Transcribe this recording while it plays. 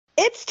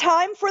It's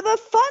time for the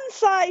Fun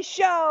Size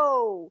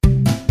Show!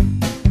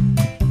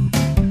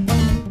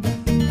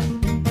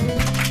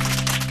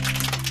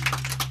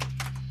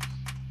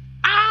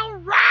 All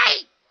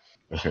right!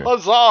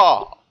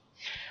 Huzzah!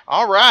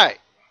 All right.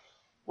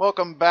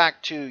 Welcome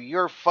back to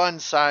your fun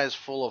size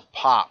full of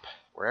pop,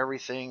 where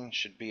everything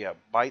should be a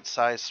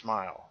bite-sized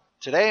smile.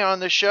 Today on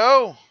the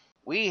show,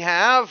 we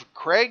have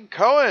Craig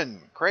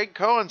Cohen. Craig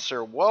Cohen,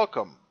 sir,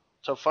 welcome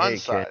to Fun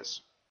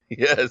Size.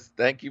 Yes,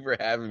 thank you for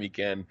having me,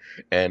 Ken.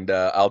 And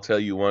I'll tell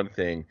you one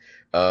thing.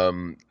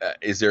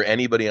 Is there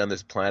anybody on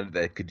this planet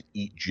that could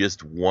eat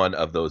just one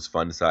of those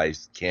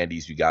fun-sized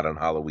candies you got on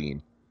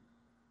Halloween?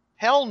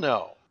 Hell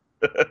no.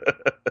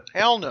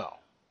 Hell no.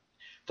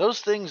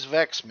 Those things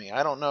vex me.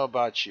 I don't know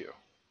about you.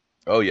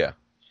 Oh, yeah.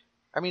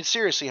 I mean,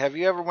 seriously, have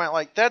you ever went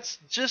like, that's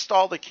just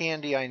all the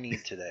candy I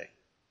need today?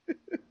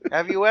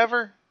 Have you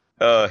ever?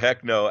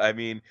 Heck no. I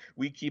mean,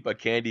 we keep a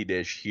candy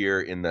dish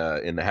here in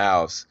the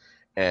house,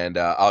 and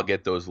I'll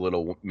get those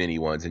little mini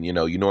ones. And, you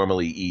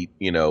normally eat,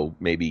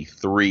 maybe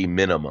 3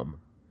 minimum.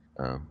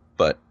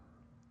 But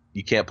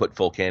you can't put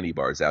full candy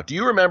bars out. Do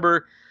you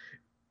remember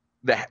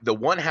the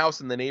one house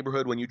in the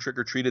neighborhood when you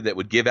trick-or-treated that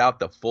would give out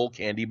the full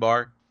candy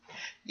bar?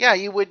 Yeah,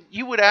 you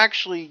would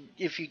actually,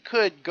 if you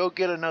could, go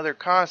get another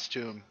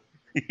costume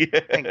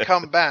and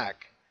come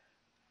back.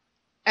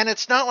 And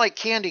it's not like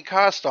candy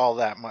cost all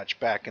that much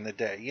back in the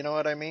day. You know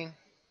what I mean?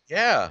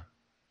 Yeah.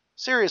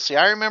 Seriously,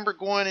 I remember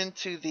going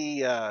into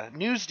the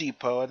News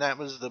Depot, and that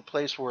was the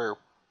place where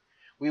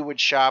we would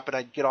shop, and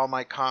I'd get all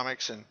my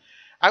comics, and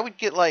I would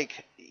get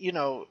like,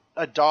 $1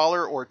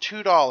 or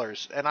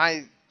 $2, and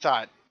I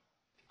thought,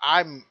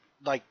 I'm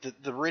like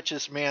the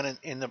richest man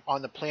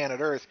on the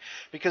planet Earth,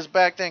 because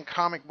back then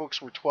comic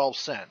books were 12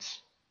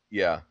 cents.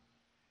 Yeah.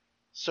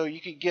 So you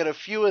could get a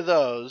few of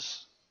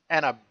those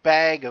and a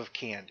bag of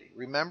candy.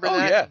 Remember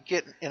that? Yeah. You'd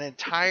get an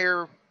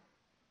entire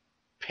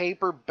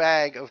paper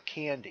bag of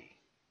candy.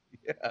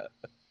 Yeah.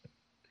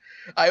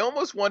 I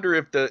almost wonder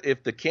if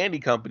the candy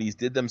companies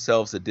did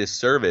themselves a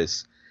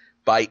disservice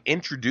by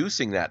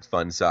introducing that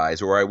fun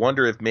size, or I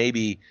wonder if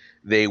maybe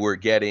they were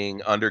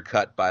getting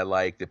undercut by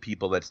like the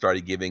people that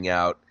started giving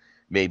out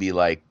maybe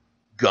like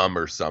gum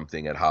or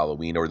something at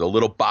Halloween, or the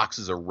little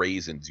boxes of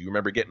raisins. You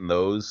remember getting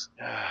those?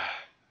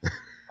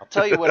 I'll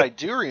tell you what I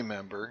do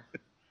remember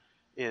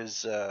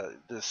is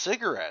the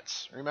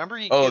cigarettes. Remember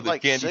you get the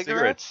like candy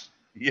cigarettes?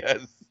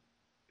 Yes.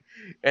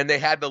 And they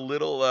had the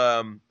little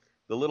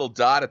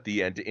dot at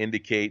the end to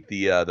indicate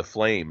the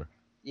flame.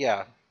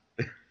 Yeah.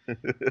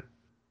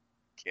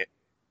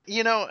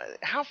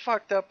 How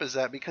fucked up is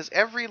that? Because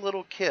every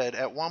little kid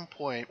at one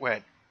point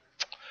went,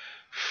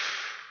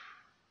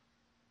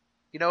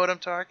 you know what I'm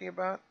talking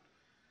about?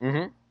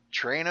 Mm-hmm.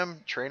 Train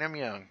 'em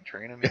young.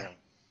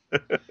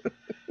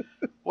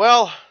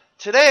 Well,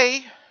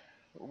 today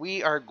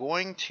we are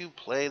going to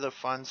play the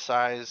fun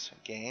size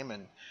game,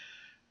 and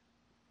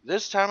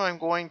this time I'm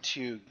going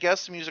to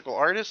guess the musical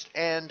artist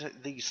and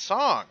the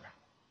song.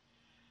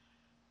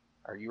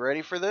 Are you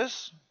ready for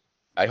this?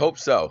 I hope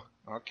so.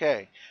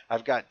 Okay.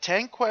 I've got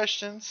 10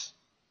 questions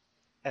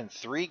and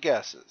 3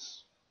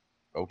 guesses.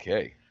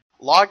 Okay.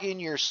 Log in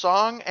your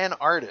song and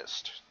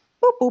artist.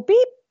 Boop, boop,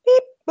 beep,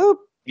 beep, boop.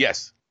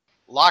 Yes.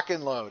 Lock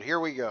and load. Here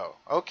we go.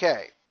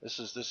 Okay. This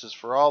is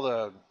for all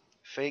the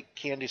fake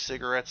candy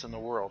cigarettes in the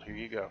world. Here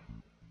you go.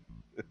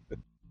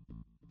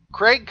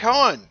 Craig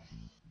Cohen.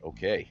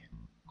 Okay.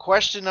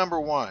 Question number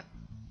 1.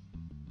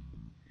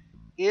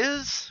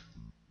 Is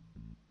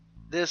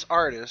this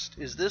artist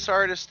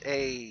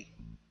a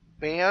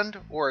band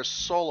or a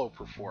solo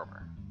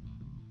performer?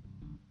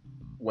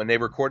 When they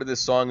recorded this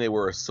song, they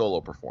were a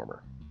solo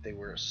performer. They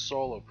were a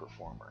solo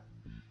performer.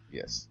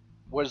 Yes.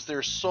 Was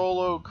their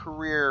solo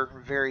career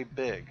very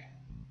big?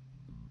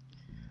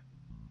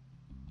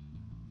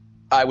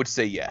 I would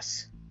say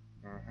yes.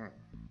 Mm-hmm.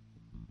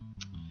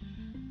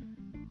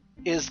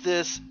 Is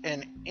this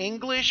an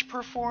English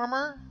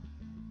performer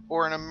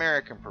or an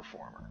American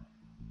performer?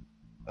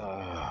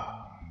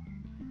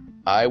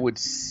 I would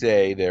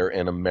say they're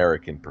an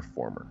American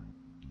performer.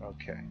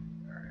 Okay.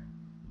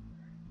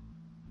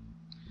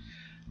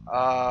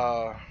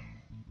 All right.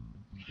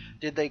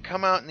 Did they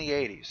come out in the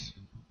 80s?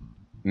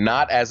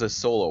 Not as a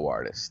solo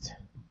artist.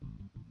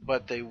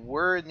 But they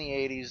were in the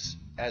 80s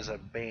as a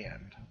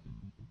band.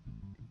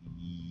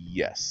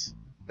 Yes.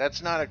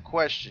 That's not a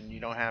question. You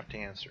don't have to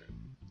answer it.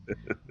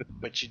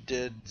 But you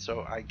did,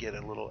 so I get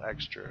a little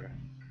extra.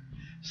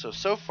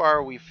 So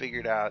far we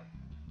figured out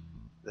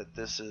that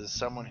this is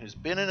someone who's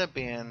been in a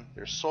band,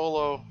 they're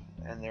solo,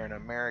 and they're an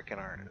American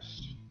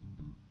artist.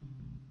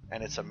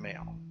 And it's a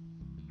male.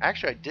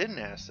 Actually, I didn't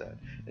ask that.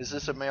 Is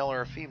this a male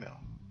or a female?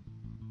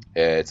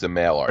 It's a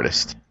male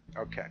artist.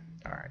 Okay.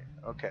 All right.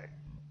 Okay.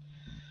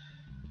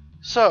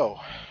 So,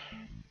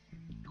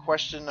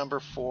 question number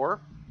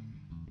 4.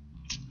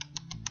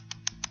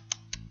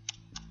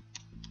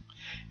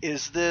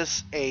 Is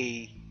this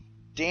a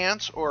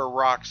dance or a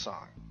rock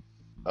song?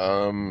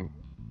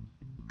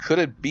 Could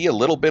it be a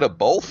little bit of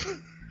both?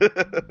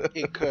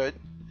 It could.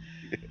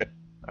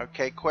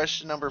 Okay,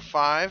 question number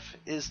 5.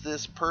 Is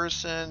this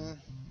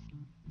person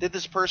Did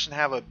this person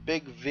have a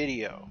big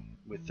video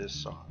with this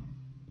song?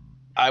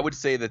 I would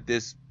say that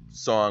this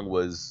song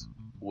was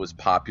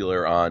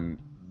popular on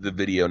the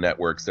video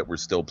networks that were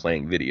still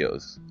playing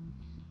videos.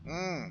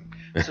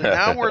 So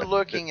now we're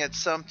looking at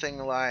something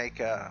like,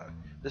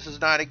 this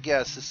is not a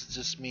guess, this is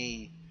just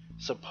me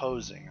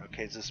supposing,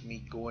 okay? It's just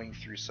me going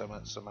through some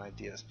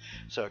ideas.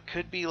 So it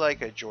could be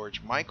like a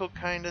George Michael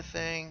kind of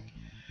thing.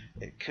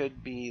 It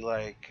could be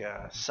like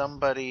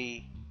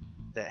somebody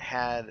that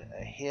had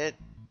a hit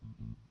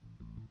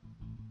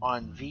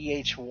on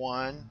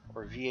VH1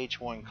 or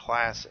VH1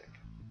 Classic.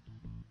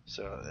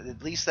 So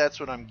at least that's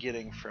what I'm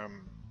getting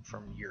from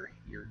your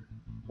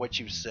what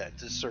you said,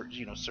 just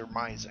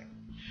surmising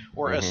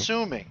or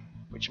assuming,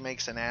 which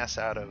makes an ass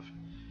out of,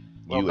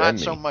 well, not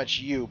so much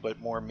you, but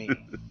more me.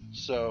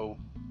 So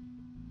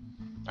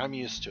I'm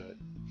used to it.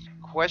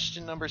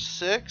 Question number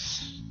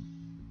 6: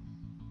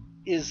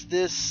 does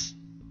this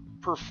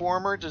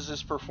performer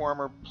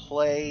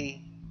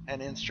play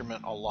an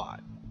instrument a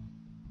lot?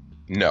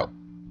 No.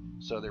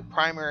 So they're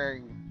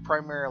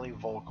primarily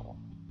vocal.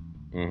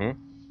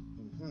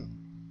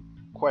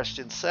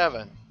 Question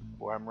 7.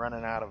 Boy, I'm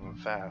running out of them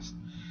fast.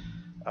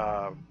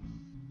 That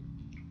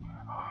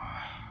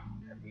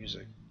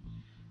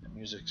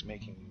music's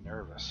making me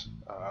nervous.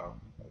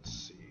 Let's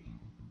see.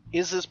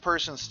 Is this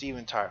person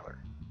Steven Tyler?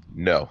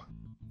 No.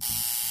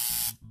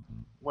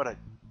 What a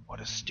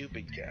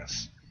stupid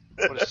guess.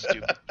 What a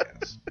stupid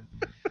guess.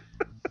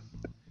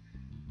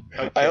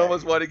 Okay. I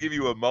almost want to give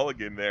you a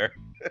mulligan there.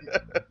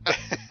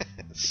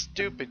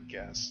 Stupid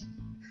guess.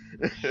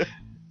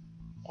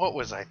 What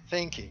was I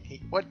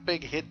thinking? What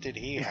big hit did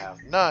he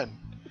have? None.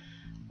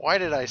 Why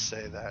did I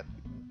say that?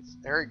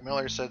 Eric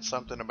Miller said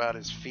something about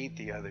his feet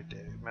the other day.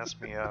 It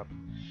messed me up.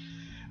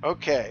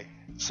 Okay,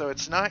 so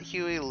it's not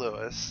Huey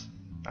Lewis.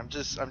 I'm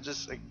just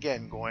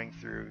again going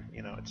through,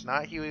 it's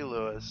not Huey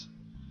Lewis.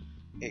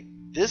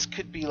 This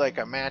could be like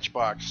a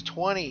Matchbox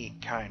 20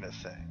 kind of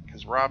thing,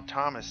 because Rob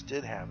Thomas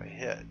did have a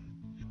hit.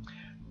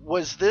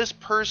 Was this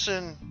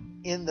person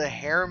in the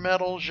hair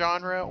metal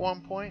genre at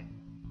one point?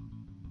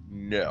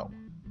 No.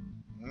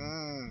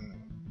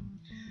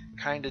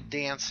 Kind of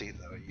dancey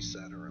though, you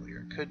said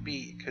earlier. Could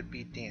be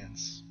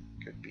dance.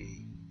 Could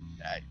be.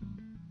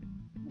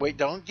 Wait,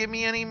 don't give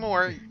me any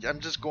more. I'm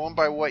just going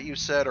by what you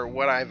said or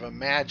what I've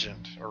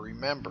imagined or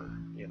remember.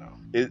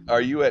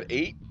 Are you at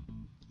 8?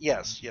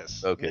 Yes.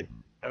 Okay.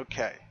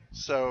 Okay.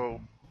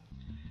 So,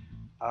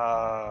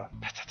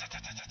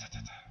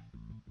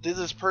 did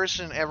this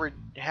person ever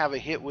have a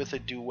hit with a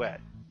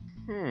duet?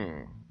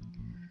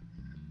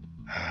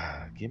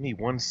 Give me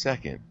 1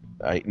 second.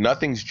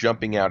 Nothing's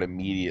jumping out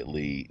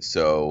immediately,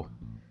 so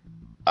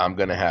I'm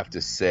gonna have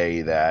to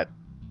say that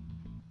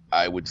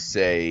I would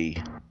say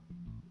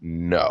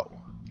no.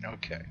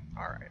 Okay.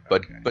 All right.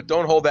 But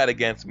don't hold that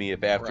against me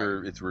if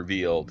after it's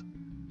revealed.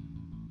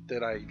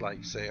 Did I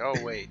say, oh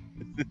wait?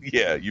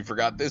 Yeah, you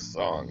forgot this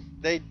song.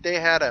 They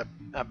had a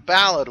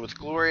ballad with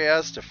Gloria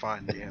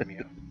Estefan, damn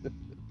you.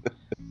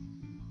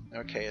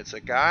 Okay, it's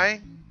a guy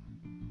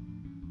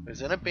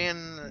who's in a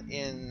band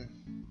in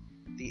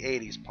the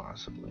 80s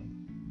possibly.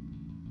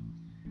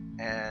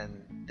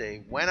 And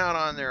they went out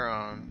on their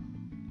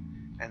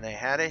own and they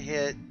had a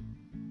hit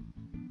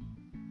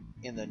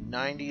in the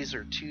 90s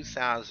or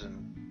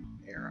 2000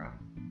 era.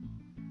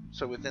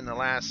 So within the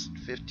last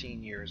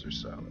 15 years or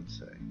so, let's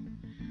say.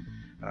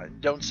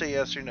 Don't say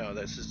yes or no.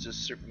 This is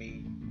just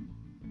me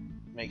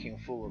making a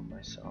fool of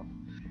myself.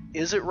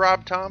 Is it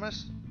Rob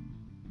Thomas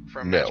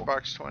from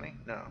Matchbox 20?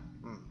 No.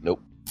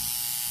 Nope.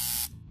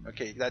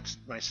 Okay, that's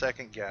my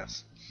second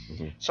guess.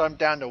 So I'm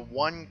down to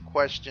one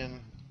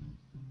question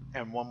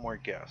and one more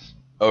guess.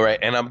 All right,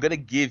 and I'm gonna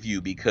give you,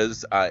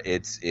 because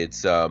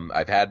it's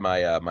I've had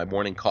my my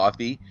morning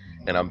coffee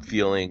and I'm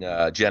feeling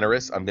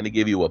generous. I'm gonna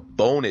give you a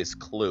bonus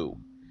clue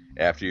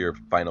after your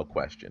final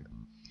question.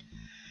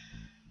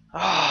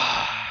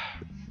 Does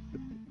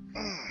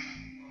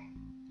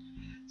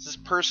this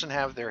person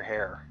have their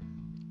hair?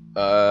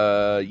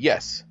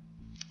 Yes.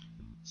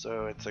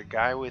 So it's a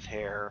guy with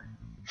hair.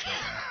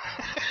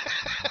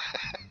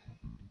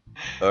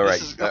 All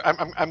right.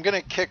 I'm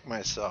gonna kick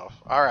myself.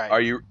 All right.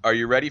 Are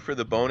you ready for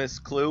the bonus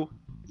clue?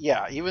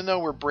 Yeah. Even though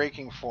we're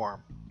breaking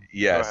form.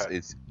 Yes.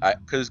 It's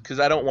because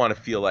I don't want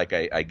to feel like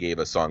I gave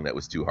a song that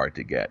was too hard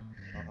to get.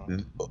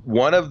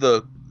 One of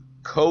the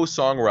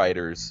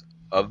co-songwriters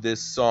of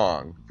this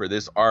song for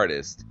this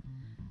artist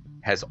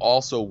has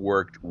also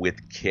worked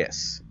with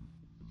Kiss.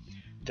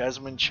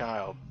 Desmond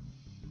Child.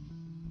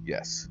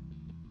 Yes.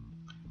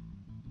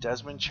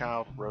 Desmond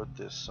Child wrote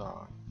this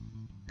song.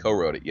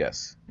 Co-wrote it,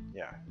 yes.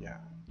 Yeah.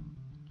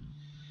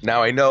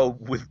 Now I know,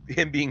 with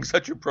him being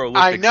such a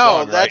prolific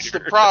songwriter, that's the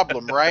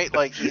problem, right?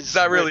 Like it's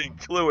not really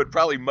a clue. It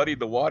probably muddied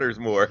the waters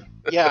more.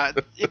 Yeah,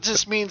 it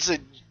just means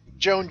that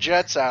Joan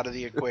Jett's out of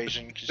the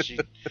equation because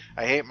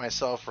I hate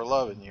myself for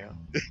loving you.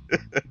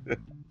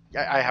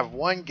 I have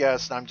one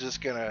guess, and I'm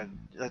just gonna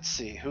let's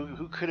see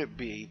who could it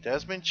be?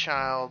 Desmond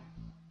Child,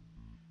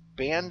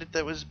 band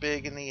that was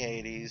big in the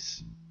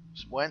 '80s,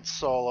 went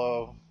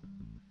solo.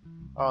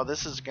 Oh,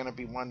 this is gonna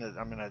be one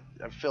that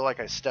I feel like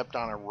I stepped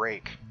on a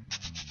rake.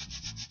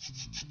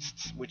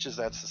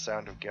 That's the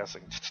sound of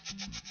guessing.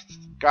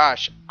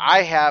 Gosh,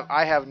 I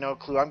have no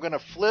clue. I'm gonna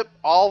flip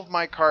all of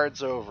my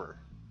cards over.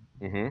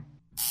 Mm-hmm.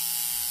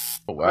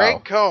 Oh, wow.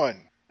 Greg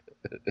Cohen.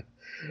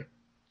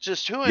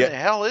 Just who in Yeah. the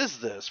hell is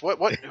this? What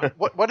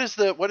is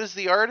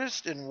the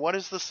artist and what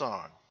is the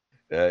song?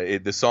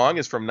 The song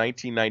is from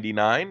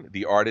 1999.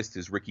 The artist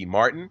is Ricky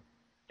Martin,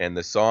 and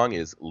the song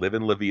is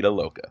 "Livin' La Vida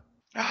Loca."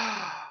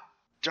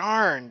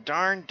 Darn.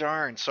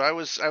 So I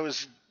was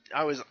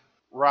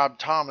Rob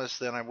Thomas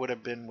than I would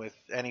have been with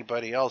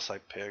anybody else I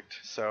picked.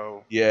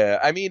 So Yeah,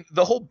 I mean,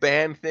 the whole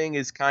band thing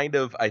is kind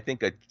of, I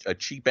think, a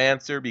cheap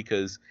answer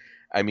because,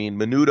 I mean,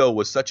 Menudo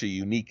was such a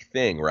unique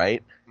thing,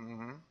 right?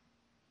 Mm-hmm.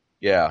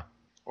 Yeah.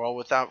 Well,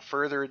 without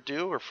further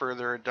ado or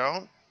further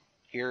ado,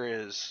 here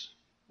is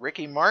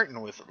Ricky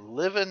Martin with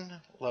 "Livin'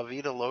 La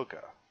Vida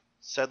Loca,"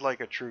 said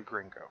like a true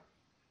gringo.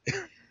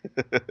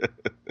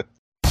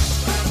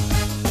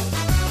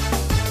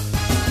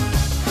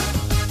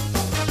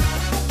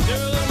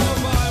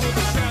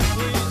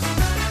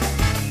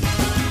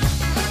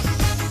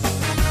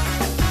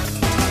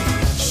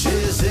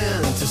 She's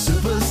into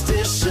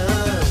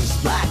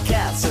superstitions, black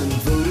cats and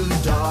voodoo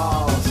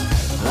dolls.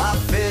 I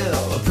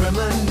feel a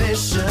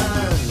premonition,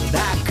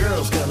 that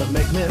girl's gonna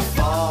make me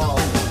fall.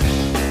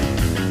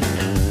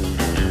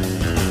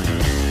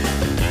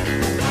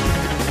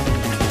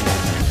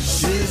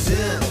 She's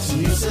into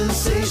new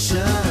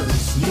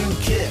sensations, new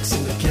kicks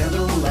in the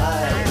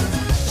candlelight.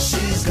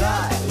 She's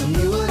got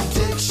new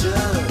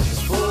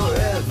addictions for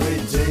every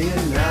day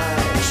and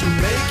night. She'll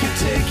make you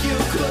take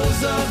your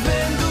clothes off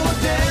and go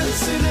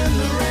dancing in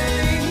the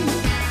rain.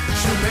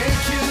 She'll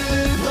make you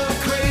live her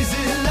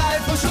crazy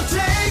life, or she'll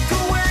take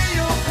away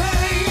your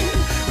pain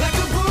like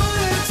a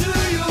bullet to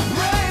your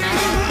brain.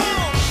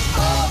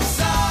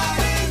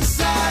 Upside,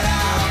 inside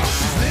out,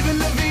 she's living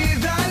la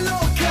vida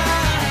loca.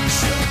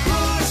 She'll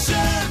push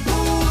and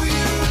pull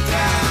you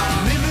down,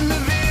 living la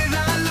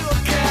vida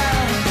loca.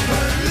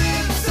 Her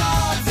lips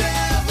are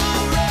devil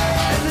red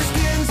and her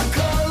skin's a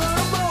color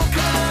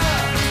mocha.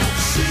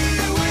 She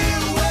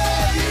will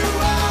wear you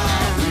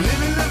out,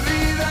 living la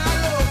vida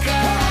loca,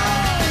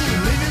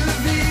 living la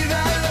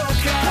vida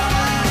loca.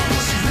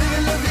 She's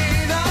living la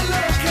vida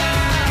loca.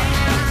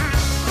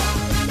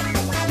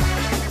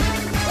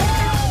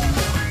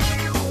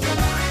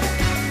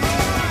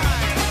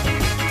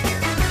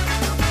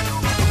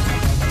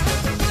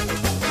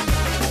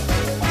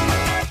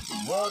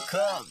 Woke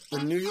up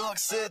in New York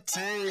City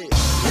in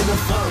a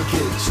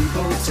funky cheap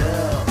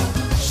hotel.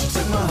 She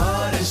took my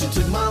heart and she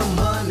took my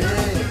money.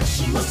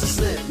 She must have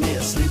slipped me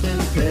a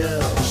sleeping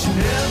pill. She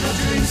never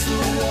drinks the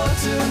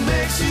water,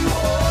 makes you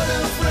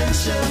order French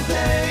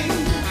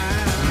champagne.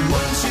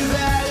 Once you've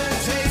had a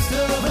taste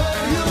of her,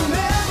 you'll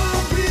never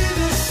be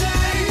the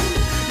same.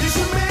 You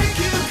should make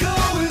you go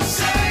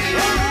insane.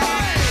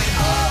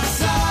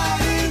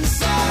 Upside,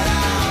 inside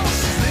out,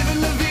 she's living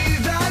la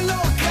vida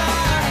loca.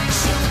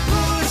 She'll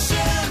push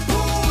and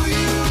pull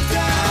you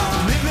down,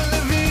 living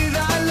la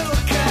vida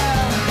loca.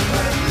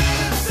 Her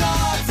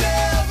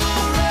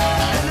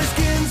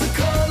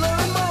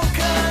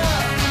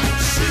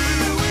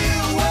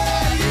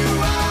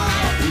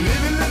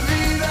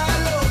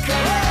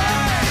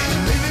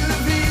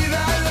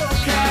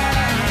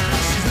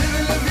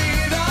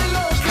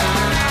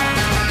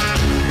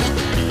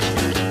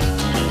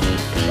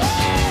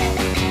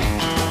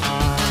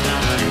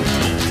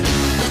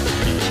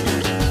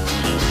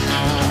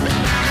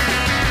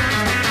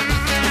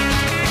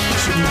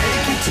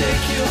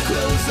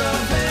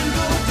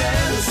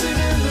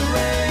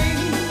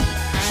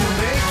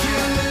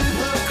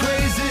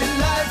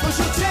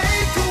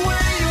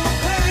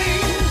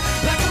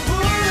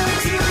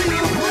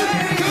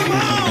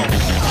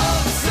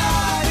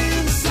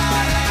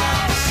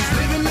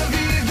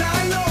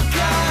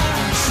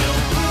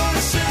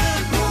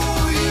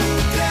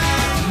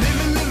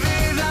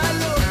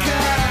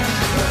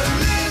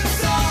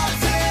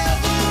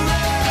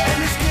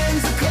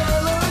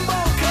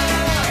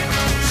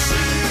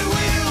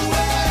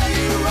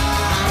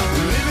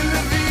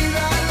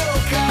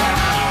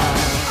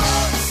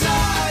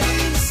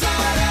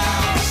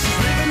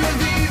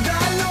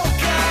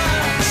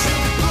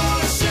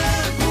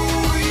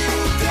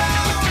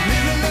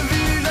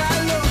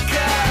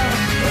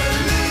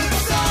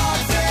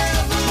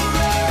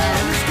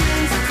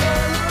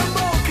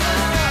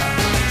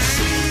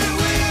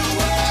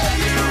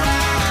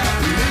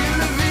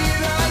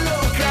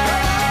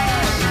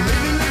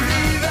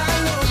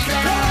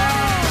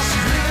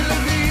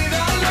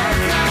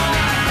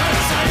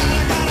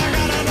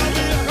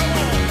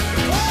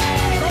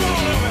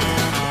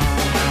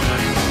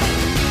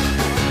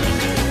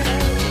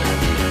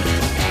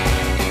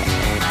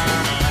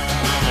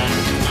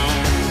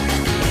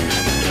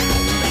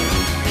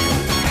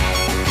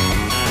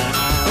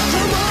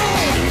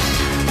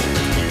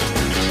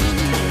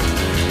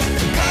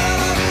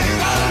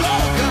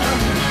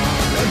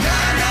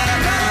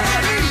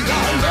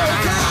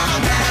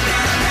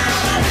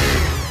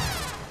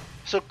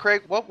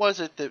Craig, what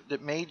was it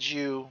that made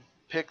you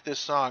pick this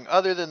song,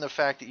 other than the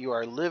fact that you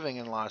are living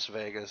in Las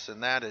Vegas,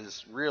 and that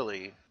is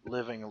really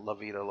living La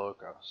Vida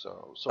Loca?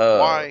 So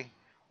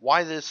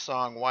why this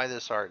song? Why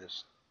this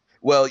artist?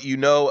 Well,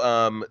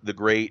 the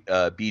great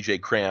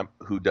BJ Cramp,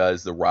 who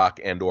does the Rock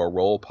and or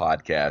Roll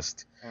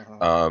podcast.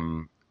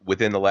 Mhm.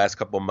 Within the last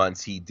couple of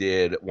months, he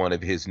did one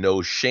of his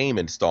No Shame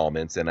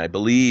installments, and I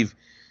believe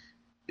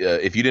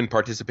if you didn't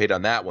participate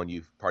on that one,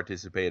 you've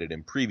participated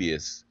in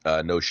previous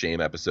No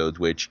Shame episodes.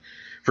 Which,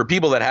 for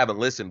people that haven't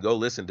listened, go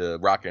listen to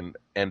Rock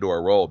and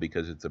or Roll,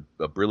 because it's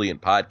a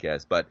brilliant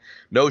podcast. But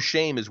No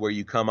Shame is where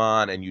you come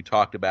on and you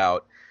talked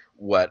about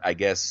what I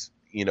guess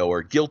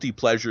are guilty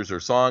pleasures or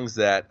songs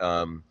that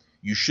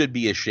you should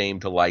be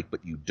ashamed to like,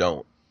 but you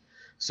don't.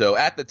 So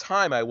at the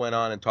time, I went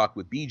on and talked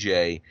with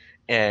BJ,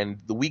 and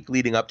the week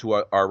leading up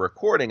to our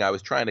recording, I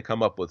was trying to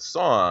come up with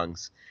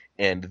songs,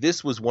 and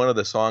this was one of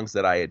the songs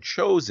that I had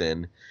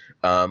chosen,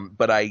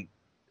 but I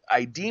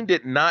deemed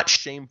it not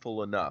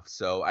shameful enough.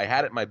 So I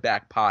had it in my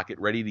back pocket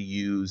ready to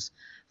use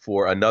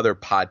for another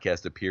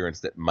podcast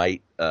appearance that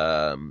might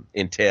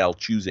entail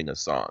choosing a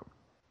song.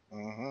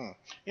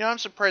 Mm-hmm. I'm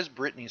surprised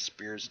Britney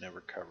Spears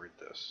never covered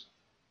this.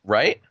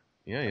 Right?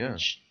 Yeah, I yeah. mean,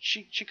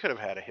 she could have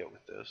had a hit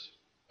with this.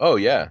 Oh,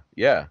 yeah,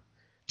 yeah.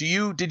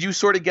 Did you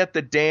sort of get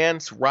the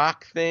dance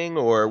rock thing,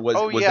 or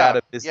was yeah,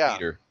 that a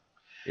misleader?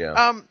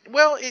 Yeah.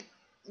 Well,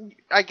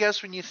 I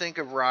guess when you think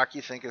of rock,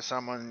 you think of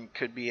someone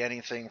could be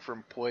anything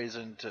from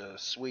Poison to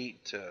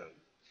Sweet to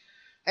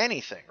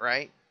anything,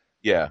 right?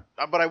 Yeah.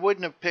 But I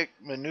wouldn't have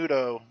picked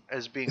Menudo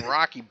as being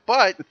rocky.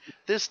 But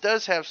this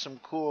does have some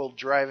cool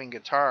driving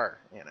guitar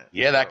in it.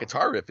 Yeah, that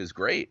guitar riff is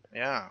great.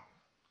 Yeah.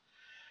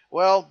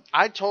 Well,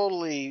 I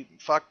totally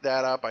fucked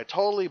that up. I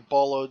totally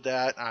boloed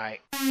that.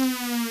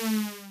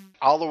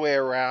 All the way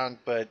around.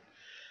 But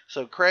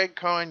so Craig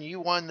Cohen,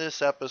 you won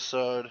this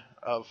episode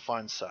of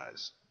Fun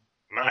Size.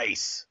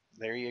 Nice.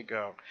 There you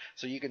go.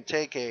 So you can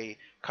take a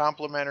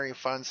complimentary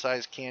Fun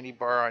Size candy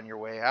bar on your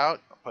way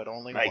out, but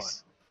only one.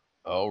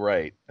 All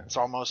right. It's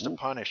almost a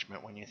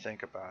punishment when you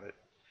think about it.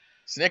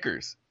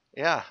 Snickers.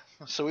 Yeah.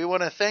 So we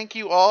want to thank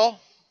you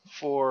all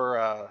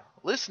for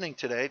listening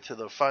today to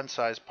the Fun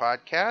Size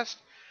podcast.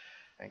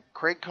 And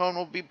Craig Cohn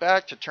will be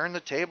back to turn the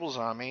tables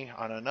on me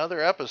on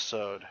another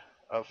episode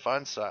of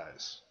Fun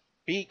Size.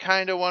 Be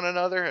kind to one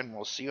another, and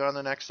we'll see you on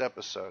the next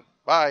episode.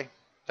 Bye.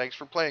 Thanks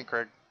for playing,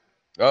 Craig.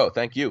 Oh,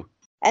 thank you.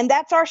 And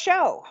that's our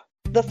show.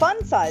 The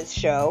Fun Size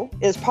Show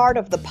is part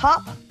of the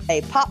Pop,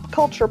 a pop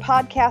culture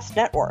podcast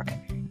network,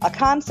 a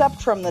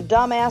concept from the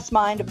dumbass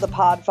mind of the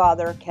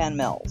podfather, Ken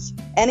Mills.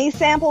 Any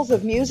samples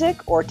of music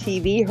or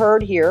TV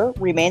heard here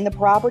remain the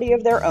property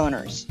of their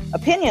owners.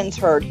 Opinions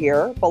heard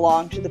here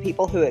belong to the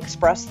people who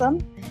express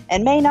them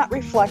and may not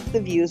reflect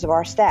the views of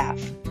our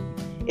staff.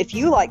 If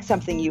you like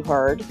something you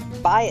heard,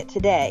 buy it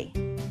today.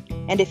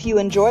 And if you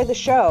enjoy the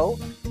show,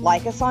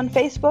 like us on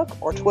Facebook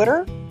or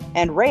Twitter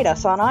and rate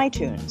us on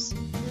iTunes.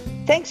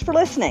 Thanks for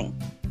listening.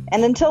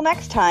 And until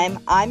next time,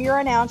 I'm your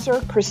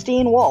announcer,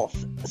 Christine Wolf,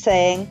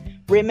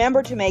 saying,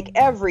 remember to make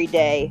every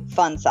day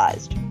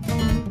fun-sized.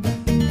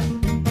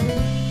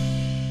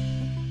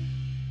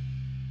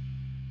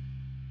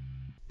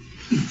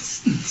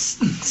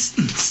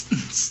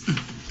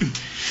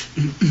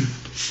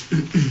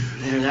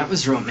 There, that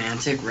was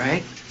romantic,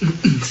 right?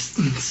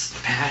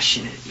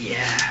 Passionate,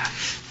 yeah.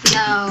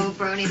 No,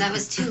 Brody, that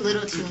was too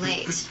little too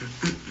late.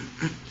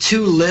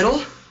 Too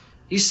little?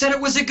 You said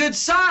it was a good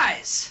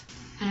size.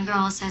 When a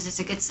girl says it's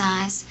a good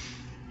size,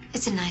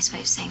 it's a nice way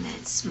of saying that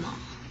it's small.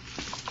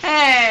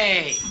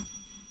 Hey!